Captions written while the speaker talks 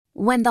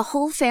When the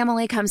whole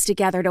family comes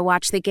together to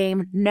watch the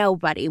game,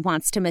 nobody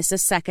wants to miss a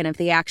second of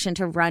the action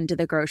to run to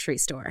the grocery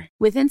store.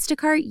 With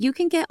Instacart, you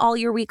can get all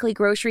your weekly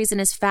groceries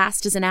in as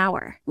fast as an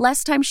hour.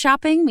 Less time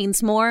shopping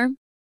means more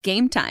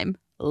game time.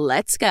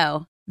 Let's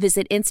go.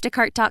 Visit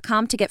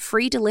instacart.com to get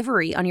free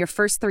delivery on your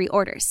first 3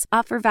 orders.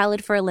 Offer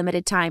valid for a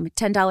limited time.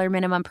 $10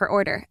 minimum per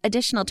order.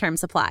 Additional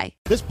terms apply.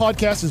 This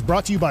podcast is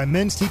brought to you by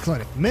Men's T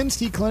Clinic. Men's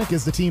T Clinic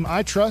is the team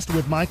I trust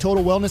with my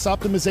total wellness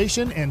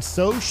optimization, and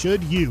so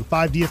should you.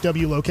 5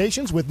 DFW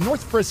locations with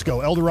North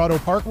Frisco, El Dorado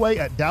Parkway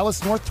at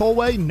Dallas North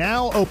Tollway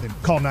now open.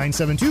 Call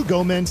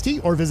 972-GO-MEN'S-T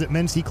or visit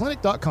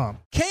mensteclinic.com.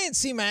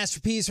 K&C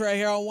Masterpiece right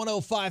here on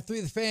 105.3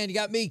 The Fan. You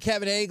got me,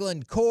 Kevin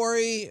Hagelin,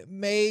 Corey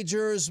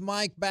Majors,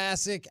 Mike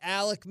Bassick,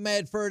 Alec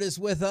Medford is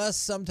with us.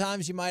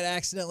 Sometimes you might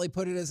accidentally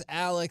put it as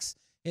Alex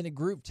in a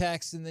group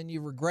text and then you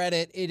regret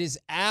it. It is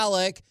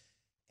Alec.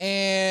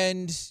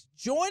 And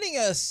joining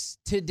us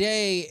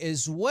today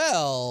as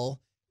well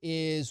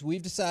is,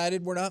 we've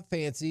decided we're not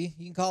fancy.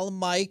 You can call him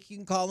Mike. You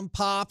can call him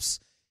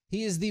Pops.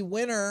 He is the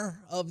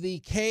winner of the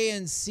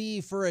K&C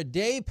for a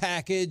Day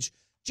package.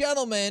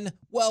 Gentlemen,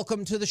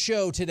 welcome to the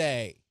show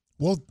today.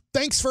 Well,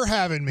 thanks for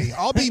having me.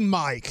 I'll be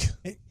Mike.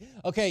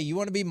 Okay, you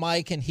want to be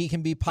Mike and he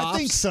can be Pops? I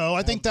think so.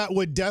 I think that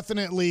would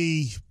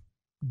definitely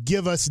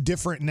give us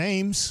different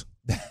names.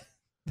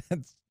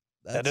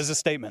 That is a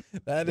statement.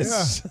 That is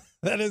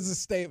a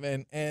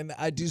statement, and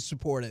I do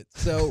support it.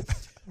 So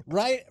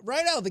right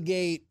out the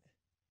gate,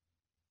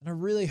 and I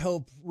really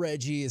hope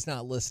Reggie is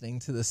not listening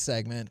to this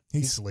segment.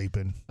 He's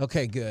sleeping.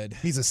 Okay, good.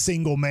 He's a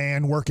single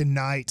man working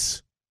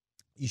nights.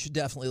 You should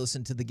definitely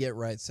listen to the Get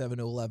Right 7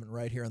 to 11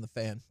 right here on the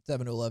Fan,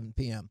 7 to 11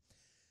 p.m.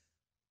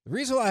 The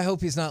reason why I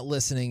hope he's not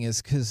listening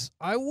is because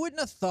I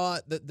wouldn't have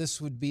thought that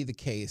this would be the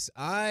case.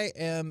 I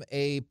am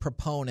a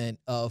proponent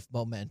of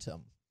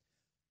momentum.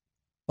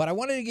 But I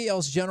wanted to get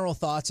y'all's general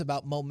thoughts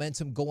about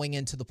momentum going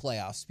into the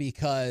playoffs,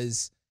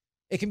 because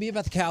it can be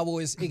about the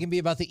Cowboys, it can be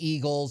about the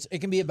Eagles, it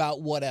can be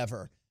about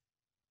whatever.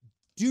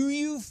 Do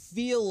you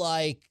feel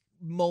like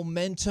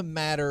momentum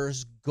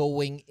matters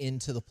going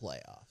into the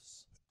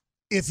playoffs?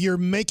 If you're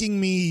making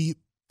me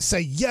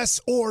say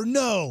yes or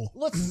no,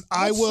 let's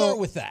start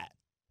with that.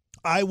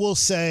 I will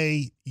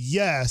say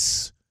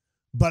yes,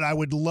 but I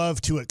would love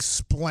to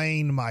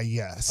explain my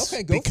yes.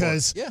 Okay, go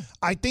because for it. Yeah.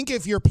 I think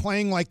if you're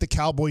playing like the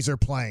Cowboys are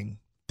playing,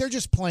 they're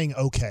just playing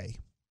okay.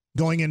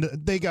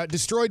 They got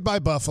destroyed by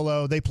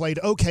Buffalo. They played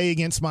okay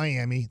against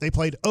Miami. They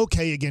played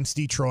okay against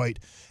Detroit.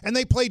 And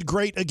they played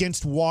great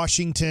against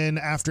Washington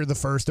after the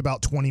first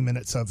about 20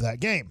 minutes of that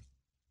game.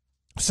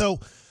 So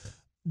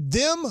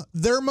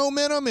their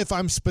momentum, if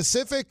I'm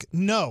specific,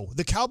 no.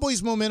 The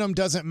Cowboys' momentum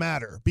doesn't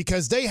matter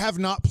because they have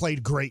not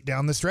played great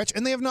down the stretch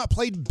and they have not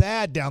played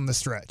bad down the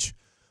stretch.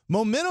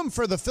 Momentum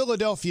for the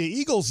Philadelphia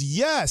Eagles,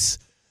 yes.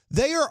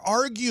 They are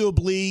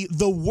arguably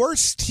the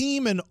worst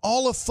team in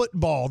all of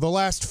football the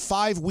last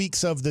 5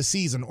 weeks of the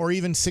season, or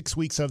even 6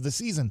 weeks of the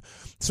season.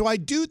 So I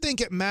do think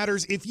it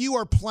matters if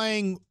you're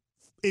playing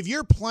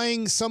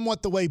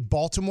somewhat the way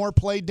Baltimore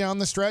played down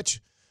the stretch,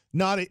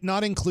 not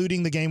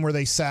including the game where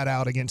they sat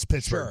out against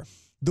Pittsburgh. Sure.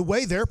 The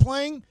way they're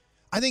playing,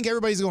 I think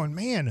everybody's going,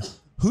 man,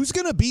 who's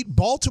going to beat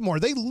Baltimore?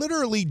 They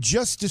literally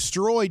just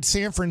destroyed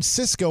San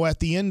Francisco at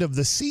the end of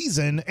the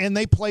season, and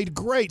they played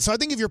great. So I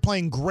think if you're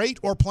playing great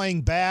or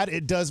playing bad,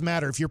 it does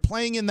matter. If you're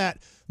playing in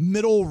that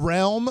middle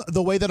realm,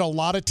 the way that a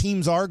lot of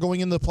teams are going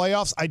into the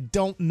playoffs, I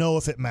don't know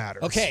if it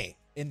matters. Okay,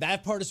 and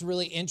that part is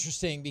really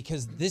interesting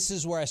because this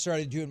is where I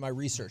started doing my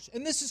research.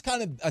 And this is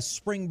kind of a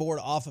springboard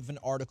off of an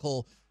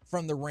article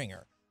from The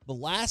Ringer. The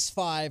last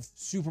 5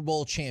 Super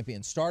Bowl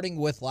champions, starting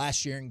with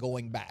last year and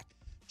going back.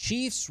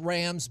 Chiefs,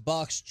 Rams,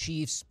 Bucks,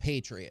 Chiefs,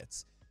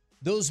 Patriots.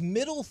 Those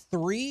middle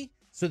 3,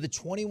 so the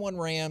 21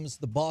 Rams,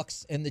 the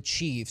Bucks, and the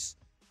Chiefs,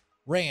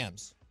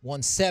 Rams won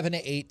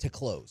 7-8 to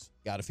close.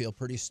 Got to feel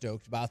pretty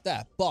stoked about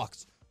that.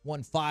 Bucks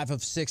won 5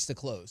 of 6 to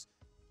close.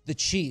 The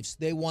Chiefs,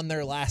 they won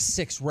their last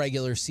 6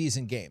 regular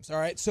season games. All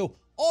right, so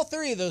all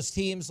 3 of those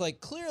teams,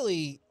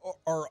 clearly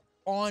are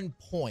on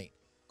point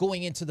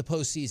going into the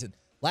postseason.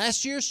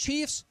 Last year's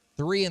Chiefs,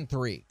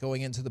 3-3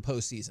 going into the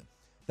postseason.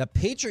 The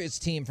Patriots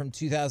team from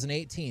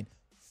 2018,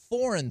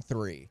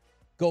 4-3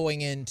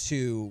 going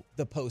into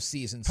the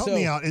postseason. Help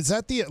me out. Is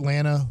that the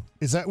Atlanta?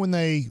 Is that when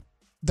they?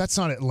 That's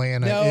not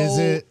Atlanta, no, is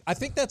it? I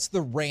think that's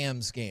the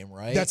Rams game,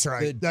 right? That's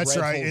right. That's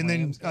right. And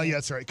then, yeah,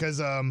 that's right. Because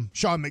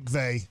Sean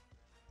McVay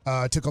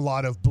took a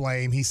lot of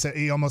blame. He said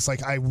he almost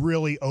I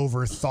really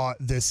overthought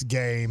this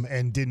game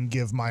and didn't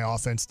give my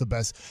offense the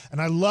best.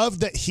 And I love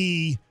that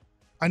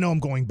I know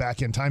I'm going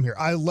back in time here.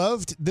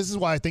 This is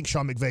why I think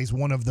Sean McVay is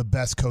one of the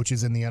best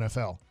coaches in the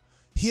NFL.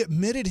 He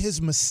admitted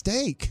his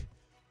mistake.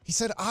 He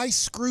said, I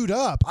screwed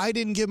up. I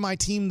didn't give my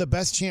team the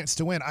best chance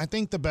to win. I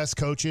think the best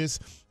coaches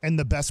and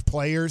the best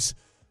players,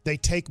 they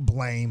take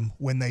blame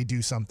when they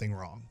do something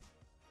wrong.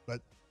 But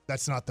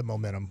that's not the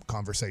momentum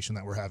conversation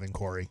that we're having,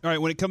 Corey. All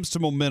right, when it comes to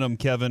momentum,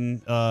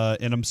 Kevin,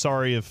 and I'm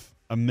sorry if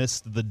I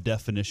missed the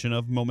definition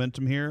of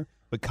momentum here,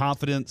 But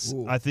confidence,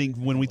 I think,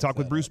 when we talk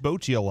with Bruce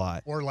Bochy a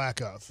lot. Or lack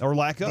of.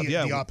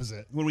 The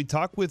opposite. When we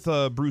talk with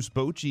Bruce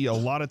Bochy, a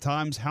lot of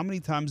times, how many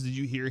times did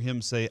you hear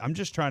him say, I'm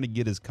just trying to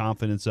get his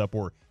confidence up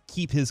or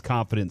keep his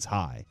confidence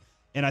high?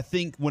 And I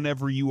think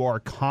whenever you are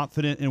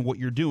confident in what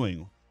you're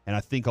doing, and I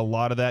think a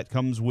lot of that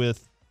comes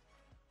with,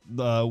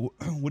 what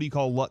do you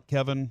call luck,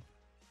 Kevin?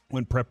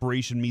 When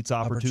preparation meets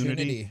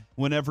opportunity.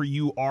 Whenever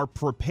you are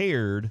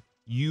prepared,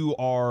 you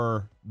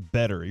are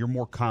better. You're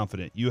more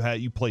confident.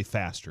 You play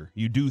faster.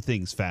 You do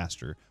things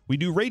faster. We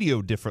do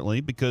radio differently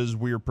because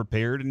we're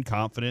prepared and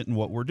confident in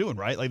what we're doing,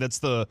 right? Like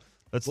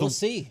We'll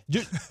see.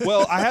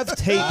 Well, I have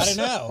tapes. I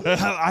don't know.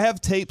 I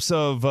have tapes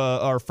of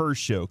our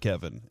first show,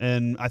 Kevin,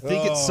 and I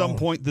think at some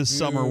point this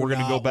summer we're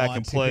going to go back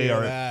and play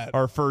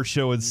our first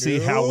show and see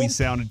how we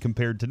sounded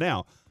compared to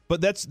now.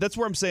 But that's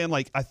where I'm saying,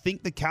 like, I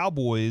think the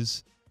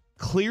Cowboys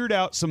cleared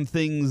out some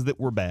things that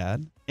were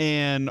bad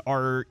and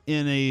are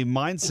in a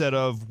mindset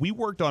of, we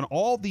worked on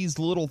all these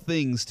little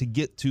things to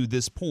get to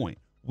this point.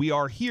 We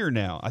are here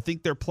now. I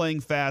think they're playing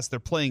fast. They're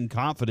playing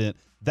confident.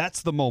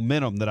 That's the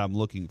momentum that I'm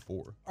looking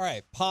for. All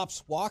right,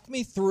 Pops, walk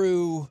me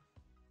through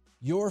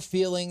your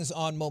feelings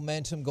on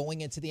momentum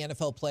going into the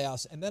NFL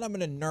playoffs, and then I'm going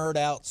to nerd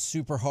out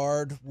super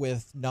hard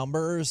with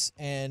numbers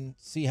and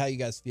see how you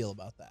guys feel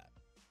about that.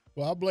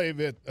 Well, I believe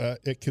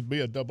it could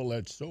be a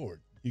double-edged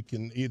sword. You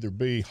can either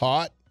be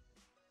hot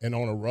and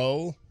on a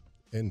roll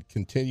and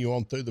continue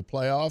on through the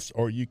playoffs,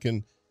 or you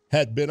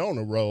had been on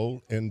a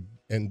roll and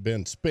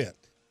been spent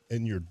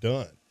and you're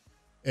done.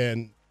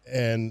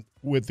 And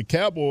with the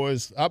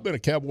Cowboys, I've been a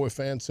Cowboy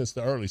fan since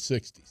the early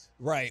 60s.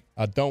 Right.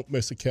 I don't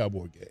miss a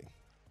Cowboy game.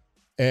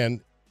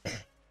 And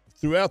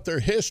throughout their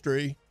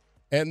history,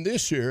 and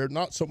this year,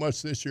 not so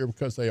much this year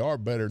because they are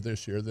better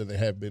this year than they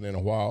have been in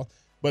a while,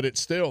 but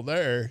it's still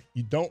there.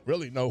 You don't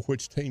really know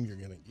which team you're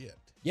going to get.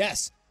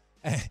 Yes.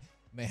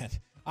 Man,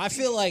 I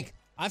feel like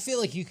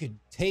you could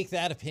take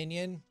that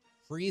opinion,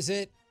 freeze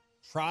it,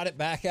 trot it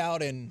back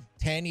out in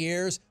 10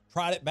 years,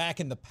 trot it back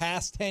in the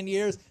past 10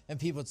 years, and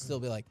people would still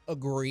be like,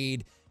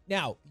 agreed.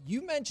 Now,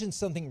 you mentioned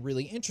something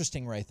really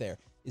interesting right there,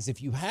 is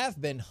if you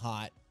have been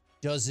hot,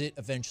 does it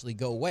eventually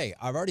go away?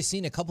 I've already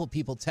seen a couple of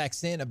people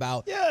text in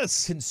about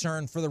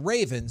concern for the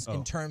Ravens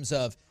in terms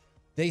of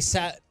they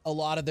sat a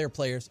lot of their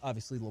players,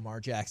 obviously Lamar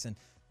Jackson,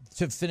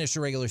 to finish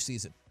the regular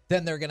season.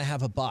 Then they're going to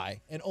have a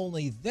bye, and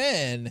only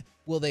then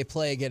will they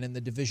play again in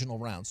the divisional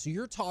round. So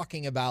you're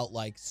talking about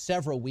like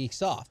several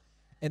weeks off.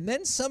 And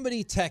then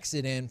somebody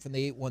texted in from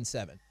the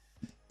 817.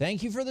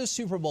 Thank you for the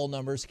Super Bowl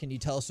numbers. Can you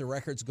tell us the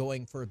records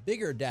going for a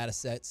bigger data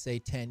set, say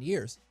 10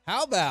 years?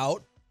 How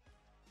about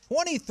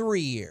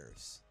 23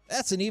 years?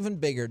 That's an even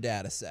bigger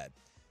data set.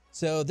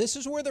 So this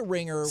is where the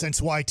Ringer... Since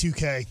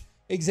Y2K.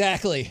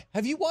 Exactly.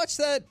 Have you watched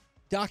that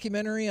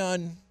documentary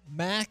on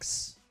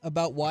Max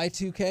about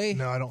Y2K?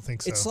 No, I don't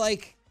think so. It's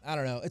like, I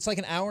don't know, it's like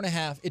an hour and a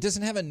half. It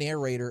doesn't have a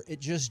narrator. It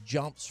just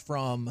jumps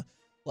from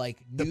like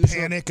the news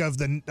panic of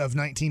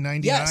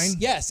 1999.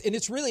 Yes, and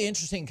it's really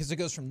interesting because it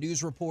goes from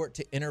news report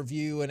to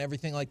interview and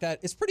everything like that.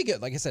 It's pretty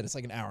good. Like I said, it's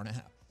like an hour and a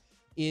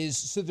half.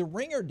 So the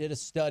Ringer did a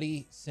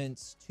study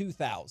since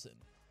 2000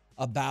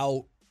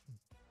 about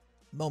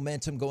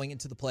momentum going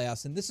into the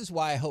playoffs, and this is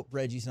why I hope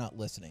Reggie's not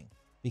listening,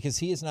 because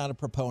he is not a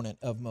proponent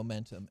of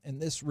momentum,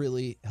 and this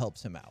really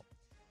helps him out.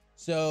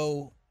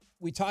 So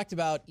we talked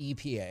about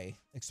EPA,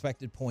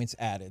 expected points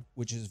added,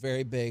 which is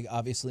very big,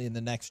 obviously, in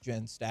the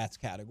next-gen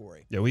stats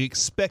category. Yeah, we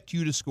expect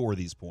you to score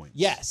these points.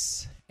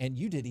 Yes, and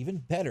you did even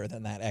better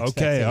than that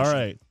expectation. Okay, all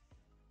right.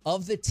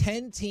 Of the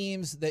 10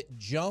 teams that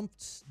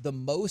jumped the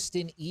most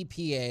in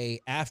EPA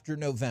after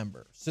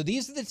November, so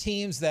these are the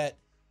teams that,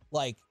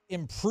 like,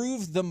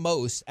 improved the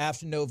most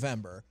after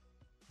November.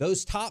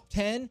 Those top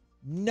 10,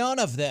 none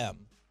of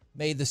them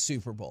made the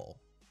Super Bowl.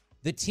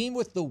 The team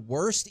with the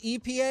worst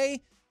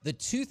EPA, the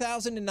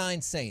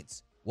 2009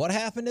 Saints. What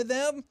happened to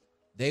them?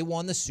 They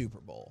won the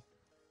Super Bowl.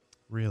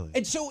 Really?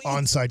 And so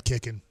onside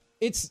kicking.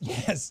 It's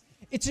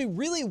a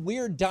really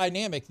weird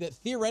dynamic that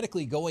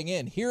theoretically going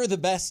in, here are the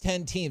best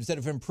 10 teams that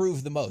have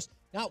improved the most.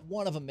 Not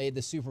one of them made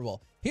the Super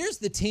Bowl. Here's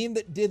the team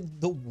that did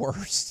the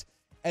worst,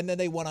 and then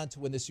they went on to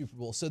win the Super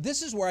Bowl. So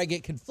this is where I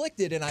get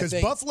conflicted, and I think...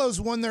 Because Buffalo's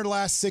won their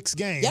last 6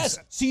 games. Yes,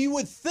 so you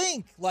would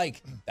think,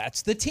 like,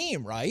 that's the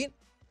team, right?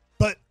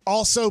 But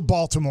also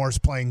Baltimore's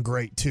playing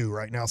great, too,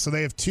 right now. So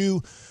they have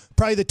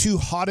probably the 2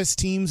 hottest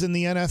teams in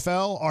the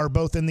NFL are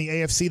both in the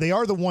AFC. They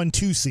are the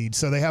 1-2 seed,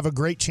 so they have a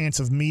great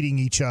chance of meeting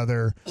each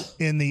other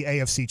in the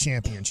AFC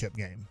Championship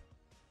game.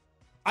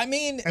 I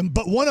mean...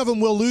 But one of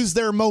them will lose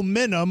their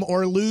momentum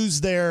or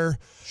lose their...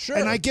 Sure.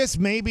 And I guess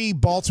maybe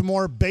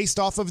Baltimore, based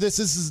off of this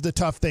is the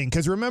tough thing.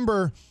 Because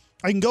remember,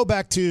 I can go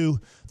back to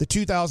the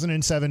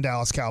 2007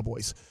 Dallas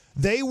Cowboys.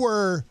 They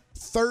were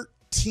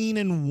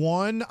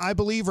 13-1, I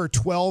believe, or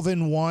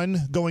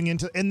 12-1 going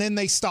into... And then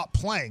they stopped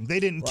playing.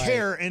 They didn't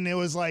care, and it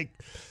was like...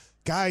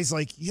 Guys,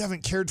 like, you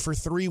haven't cared for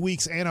 3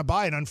 weeks and a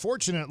bye. And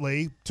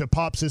unfortunately, to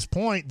Pops'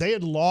 point, they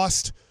had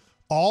lost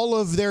all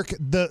of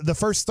the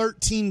first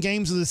 13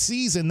 games of the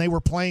season, they were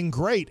playing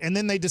great. And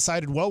then they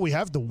decided, well, we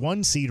have the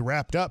 1 seed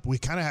wrapped up. We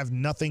kind of have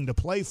nothing to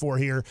play for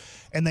here.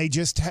 And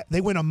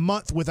they went a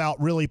month without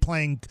really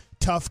playing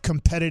tough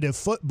competitive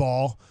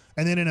football.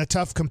 And then in a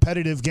tough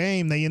competitive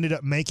game, they ended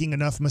up making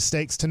enough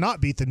mistakes to not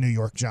beat the New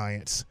York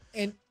Giants.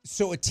 And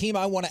so a team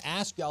I want to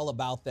ask y'all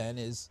about then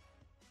is,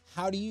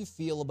 how do you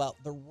feel about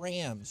the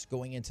Rams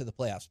going into the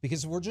playoffs?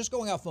 Because if we're just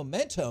going off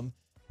momentum,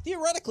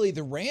 theoretically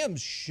the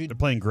Rams should. They're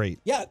playing great.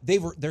 Yeah, they're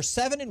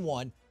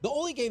 7-1. The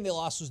only game they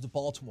lost was to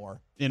Baltimore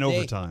in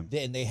overtime,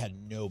 and they had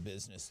no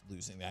business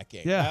losing that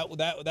game. Yeah,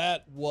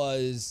 that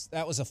was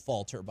a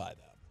falter by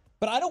them.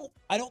 But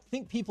I don't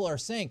think people are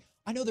saying.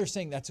 I know they're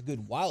saying that's a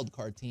good wild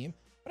card team,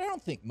 but I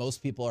don't think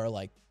most people are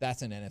like,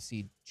 that's an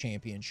NFC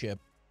Championship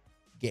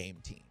game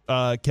team.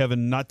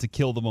 Kevin, not to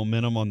kill the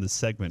momentum on this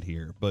segment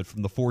here, but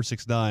from the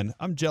 469,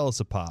 I'm jealous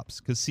of Pops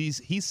because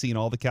he's seen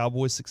all the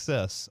Cowboys'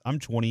 success. I'm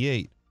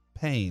 28.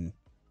 Pain.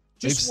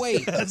 Just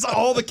wait. That's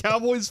all the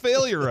Cowboys'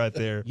 failure right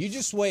there. You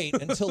just wait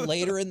until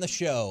later in the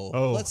show.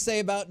 Oh. Let's say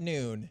about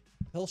noon.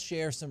 He'll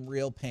share some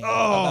real pain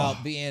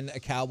about being a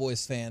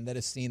Cowboys fan that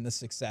has seen the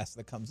success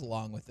that comes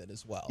along with it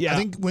as well. Yeah, I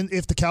think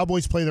if the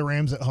Cowboys play the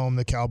Rams at home,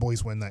 the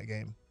Cowboys win that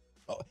game.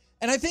 Oh,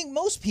 and I think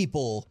most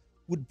people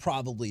would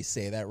probably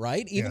say that,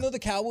 right? Even though the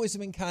Cowboys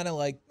have been kind of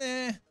like,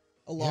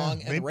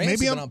 along, and the Rams have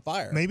been on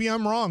fire. Maybe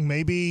I'm wrong.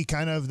 Maybe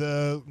kind of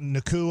the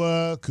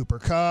Nakua, Cooper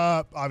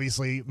Kupp,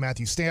 obviously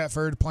Matthew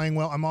Stafford playing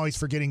well. I'm always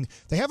forgetting.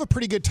 They have a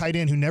pretty good tight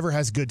end who never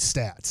has good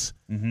stats.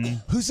 Mm-hmm.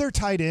 Who's their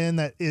tight end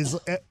that is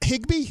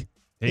Higbee?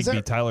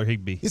 Tyler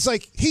Higbee. It's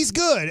like, he's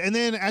good. And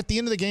then at the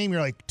end of the game, you're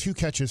like, 2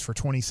 catches for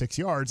 26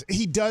 yards.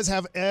 He does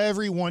have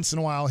every once in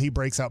a while he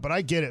breaks out, but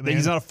I get it, man.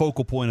 He's not a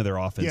focal point of their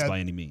offense by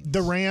any means.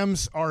 The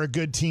Rams are a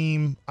good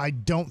team. I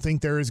don't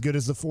think they're as good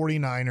as the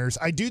 49ers.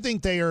 I do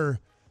think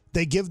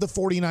they give the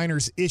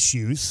 49ers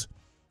issues,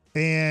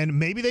 and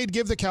maybe they'd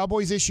give the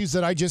Cowboys issues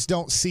that I just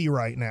don't see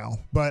right now.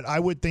 But I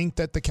would think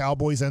that the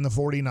Cowboys and the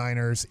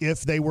 49ers,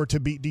 if they were to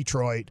beat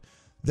Detroit,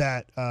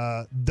 that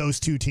those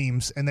two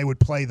teams, and they would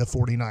play the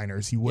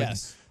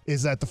 49ers,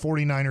 is that the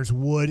 49ers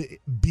would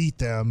beat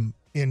them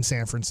in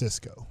San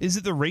Francisco. Is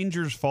it the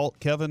Rangers' fault,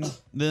 Kevin,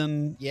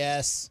 then?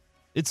 Yes.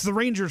 It's the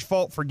Rangers'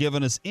 fault for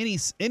giving us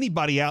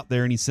anybody out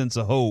there any sense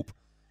of hope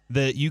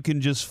that you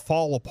can just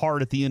fall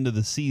apart at the end of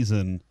the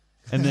season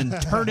and then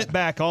turn it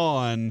back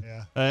on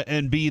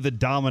and be the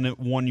dominant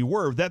one you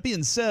were. That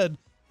being said,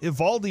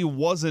 Evaldi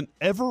wasn't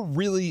ever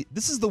really –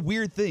 this is the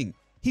weird thing.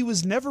 He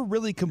was never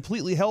really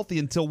completely healthy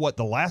until,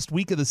 the last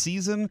week of the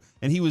season,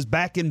 and he was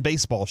back in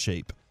baseball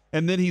shape.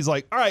 And then he's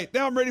like, all right,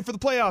 now I'm ready for the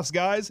playoffs,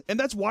 guys. And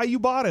that's why you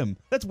bought him.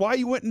 That's why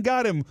you went and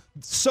got him,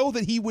 so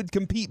that he would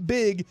compete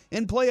big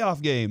in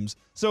playoff games.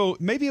 So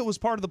maybe it was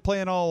part of the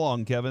plan all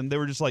along, Kevin. They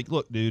were just like,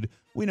 look, dude,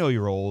 we know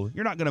you're old.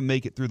 You're not going to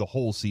make it through the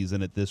whole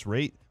season at this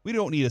rate. We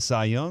don't need a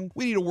Cy Young.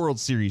 We need a World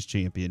Series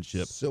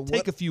championship. So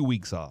take a few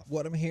weeks off.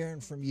 What I'm hearing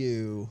from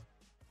you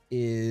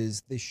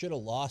is they should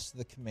have lost to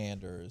the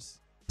Commanders.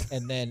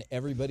 And then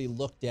everybody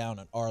looked down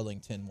at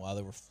Arlington while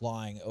they were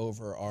flying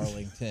over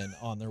Arlington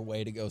on their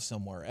way to go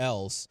somewhere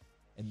else.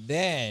 And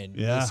then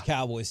this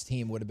Cowboys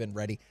team would have been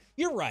ready.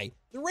 You're right.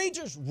 The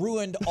Rangers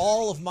ruined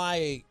all of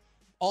my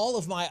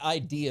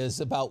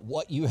ideas about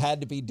what you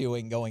had to be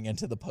doing going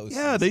into the postseason.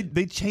 Yeah,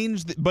 they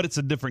changed, but it's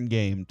a different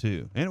game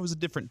too, and it was a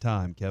different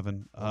time,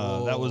 Kevin.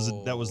 That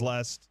was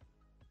last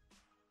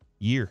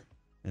year,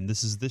 and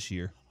this is this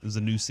year. It was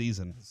a new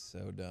season.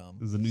 So dumb.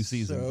 It was a new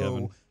season,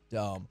 Kevin.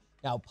 Dumb.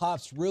 Now,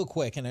 Pops, real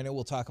quick, and I know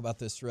we'll talk about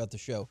this throughout the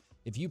show.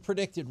 If you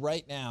predicted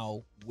right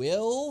now,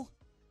 will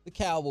the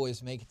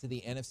Cowboys make it to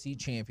the NFC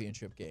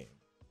Championship game?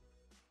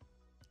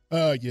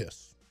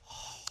 Yes.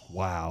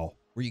 Wow.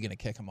 Were you going to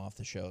kick him off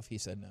the show if he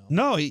said no?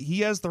 No, he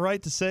has the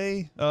right to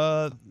say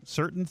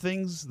certain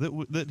things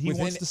that he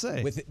wants to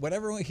say. With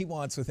whatever he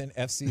wants within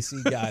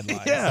FCC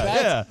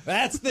guidelines.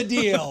 That's the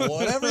deal.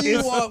 Whatever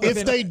you want.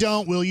 If they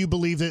don't, will you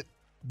believe that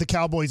the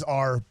Cowboys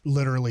are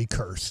literally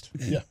cursed?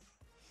 Yeah.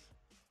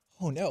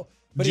 Oh, no.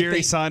 But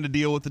Jerry signed a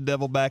deal with the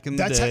devil back in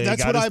the day.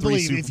 That's what I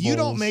believe. If you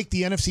don't make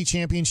the NFC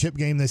Championship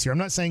game this year, I'm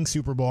not saying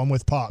Super Bowl, I'm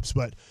with Pops,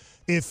 but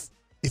if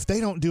they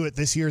don't do it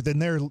this year, then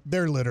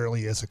there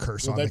literally is a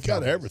curse on the Cowboys. They've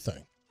got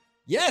everything.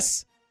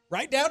 Yes.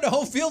 Right down to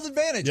home field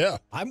advantage. Yeah.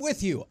 I'm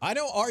with you. I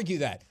don't argue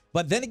that.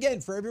 But then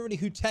again, for everybody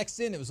who texts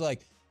in, it was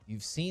like,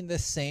 you've seen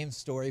this same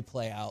story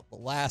play out the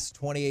last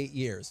 28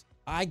 years.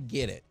 I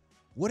get it.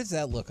 What does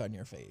that look on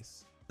your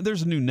face?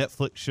 There's a new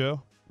Netflix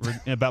show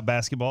about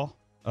basketball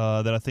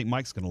that I think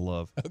Mike's going to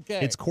love. Okay.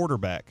 It's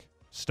Quarterback,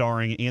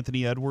 starring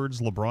Anthony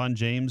Edwards, LeBron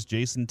James,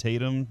 Jason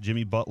Tatum,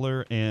 Jimmy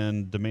Butler,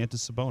 and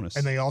Domantas Sabonis.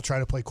 And they all try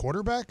to play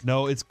quarterback?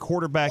 No, it's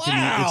quarterback.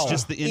 Wow. It's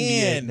just the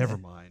NBA. Never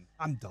mind.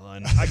 I'm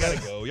done. I got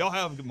to go. Y'all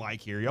have a good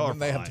mic here. Y'all are fine.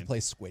 They have to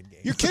play Squid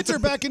Game. Your kids are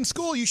back in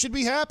school. You should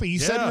be happy. You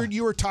said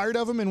you were tired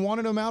of them and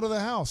wanted them out of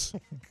the house.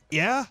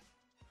 Yeah.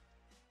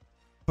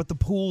 But the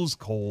pool's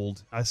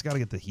cold. I just got to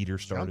get the heater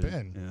started. Jump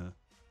in.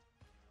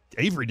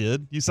 Yeah. Avery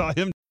did. You saw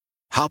him.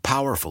 How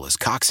powerful is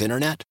Cox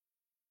Internet?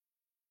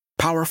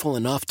 Powerful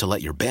enough to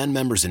let your band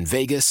members in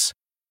Vegas,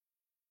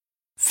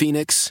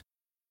 Phoenix,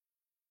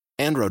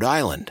 and Rhode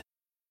Island.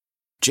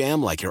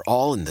 Jam like you're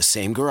all in the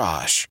same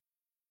garage.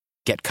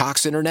 Get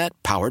Cox Internet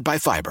powered by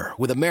fiber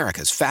with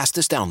America's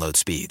fastest download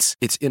speeds.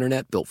 It's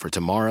internet built for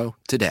tomorrow,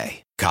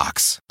 today.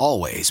 Cox,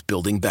 always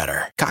building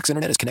better. Cox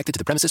Internet is connected to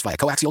the premises via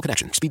coaxial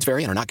connection. Speeds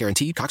vary and are not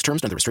guaranteed. Cox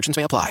terms and other restrictions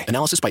may apply.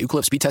 Analysis by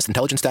Ookla Speed Test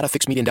Intelligence Data.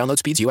 Fixed median download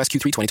speeds. US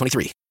Q3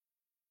 2023.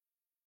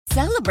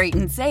 Celebrate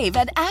and save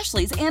at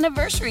Ashley's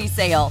Anniversary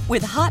Sale.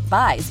 With Hot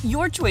Buys,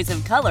 your choice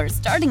of colors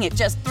starting at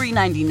just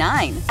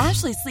 $3.99.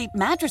 Ashley Sleep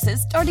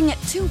mattresses starting at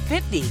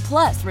 $2.50.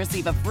 Plus,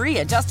 receive a free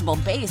adjustable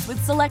base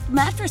with select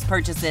mattress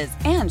purchases.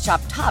 And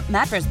shop top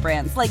mattress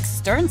brands like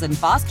Stearns &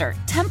 Foster,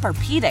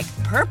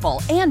 Tempur-Pedic,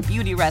 Purple, and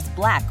Beautyrest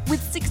Black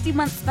with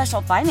 60-month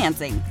special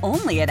financing.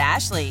 Only at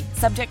Ashley.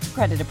 Subject to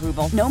credit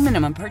approval. No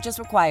minimum purchase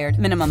required.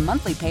 Minimum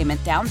monthly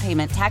payment, down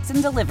payment, tax,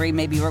 and delivery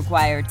may be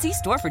required. See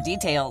store for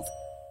details.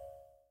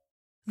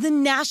 The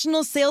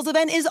national sales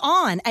event is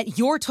on at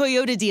your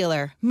Toyota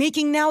dealer,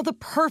 making now the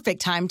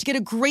perfect time to get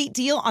a great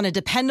deal on a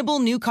dependable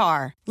new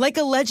car. Like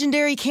a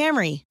legendary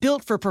Camry,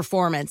 built for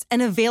performance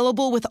and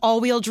available with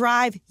all-wheel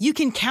drive, you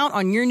can count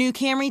on your new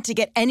Camry to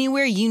get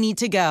anywhere you need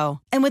to go.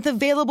 And with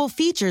available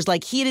features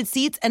like heated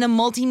seats and a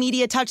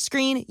multimedia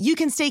touchscreen, you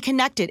can stay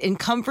connected in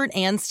comfort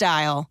and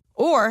style.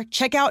 Or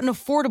check out an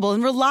affordable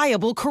and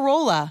reliable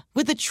Corolla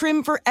with a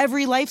trim for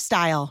every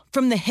lifestyle.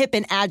 From the hip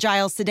and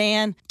agile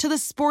sedan to the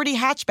sporty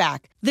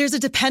hatchback, there's a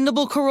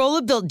dependable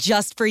Corolla built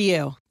just for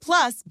you.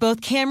 Plus,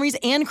 both Camrys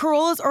and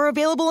Corollas are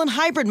available in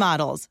hybrid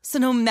models. So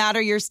no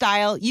matter your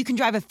style, you can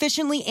drive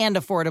efficiently and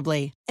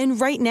affordably.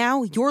 And right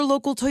now, your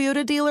local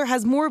Toyota dealer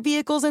has more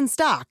vehicles in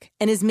stock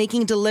and is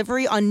making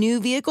delivery on new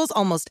vehicles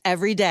almost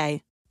every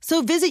day.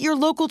 So visit your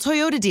local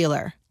Toyota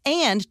dealer.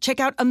 And check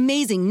out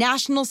amazing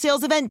national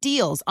sales event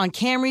deals on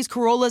Camrys,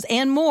 Corollas,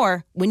 and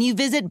more when you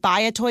visit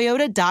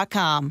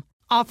buyatoyota.com.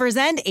 Offers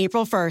end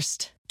April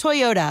 1st.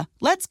 Toyota,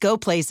 let's go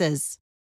places.